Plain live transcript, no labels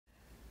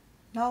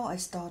Now I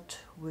start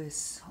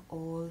with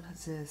all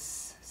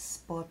these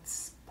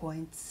spots,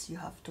 points you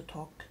have to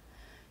talk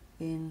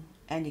in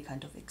any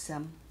kind of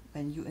exam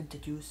when you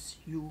introduce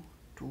you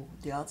to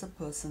the other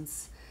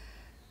persons.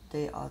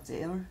 They are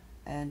there,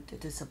 and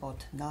it is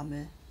about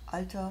Name,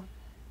 Alter,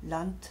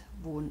 Land,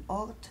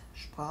 Wohnort,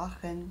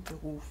 Sprachen,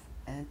 Beruf,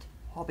 and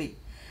Hobby.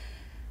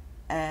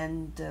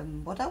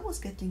 And what I was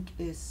getting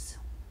is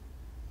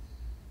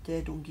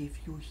they don't give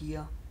you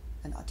here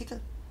an article,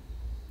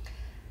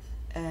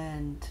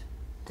 and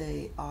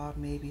they are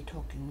maybe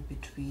talking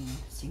between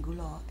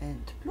singular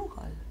and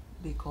plural,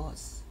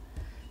 because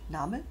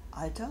Name,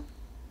 Alter,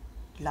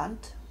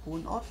 Land,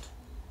 Wohnort,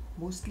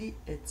 mostly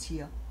it's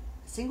here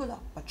singular,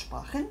 but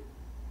Sprachen,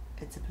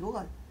 it's a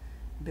plural.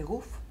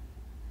 Beruf,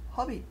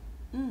 hobby.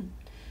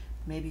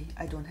 Maybe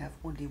I don't have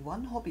only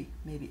one hobby,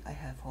 maybe I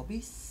have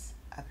hobbies,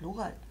 a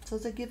plural. So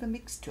they give a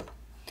mixture,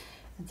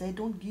 and they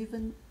don't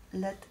even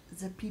let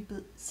the people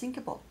think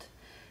about.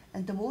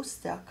 And the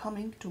most they are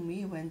coming to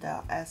me when they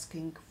are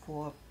asking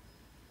for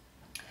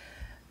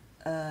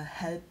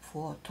help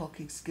for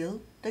talking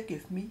skill, they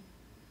give me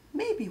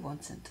maybe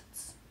one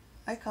sentence.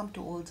 I come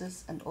to all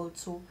this and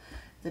also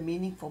the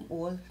meaning from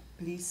all.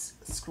 Please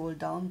scroll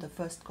down the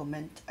first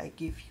comment I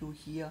give you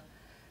here,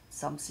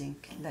 something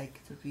like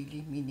the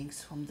really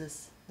meanings from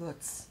these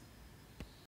words.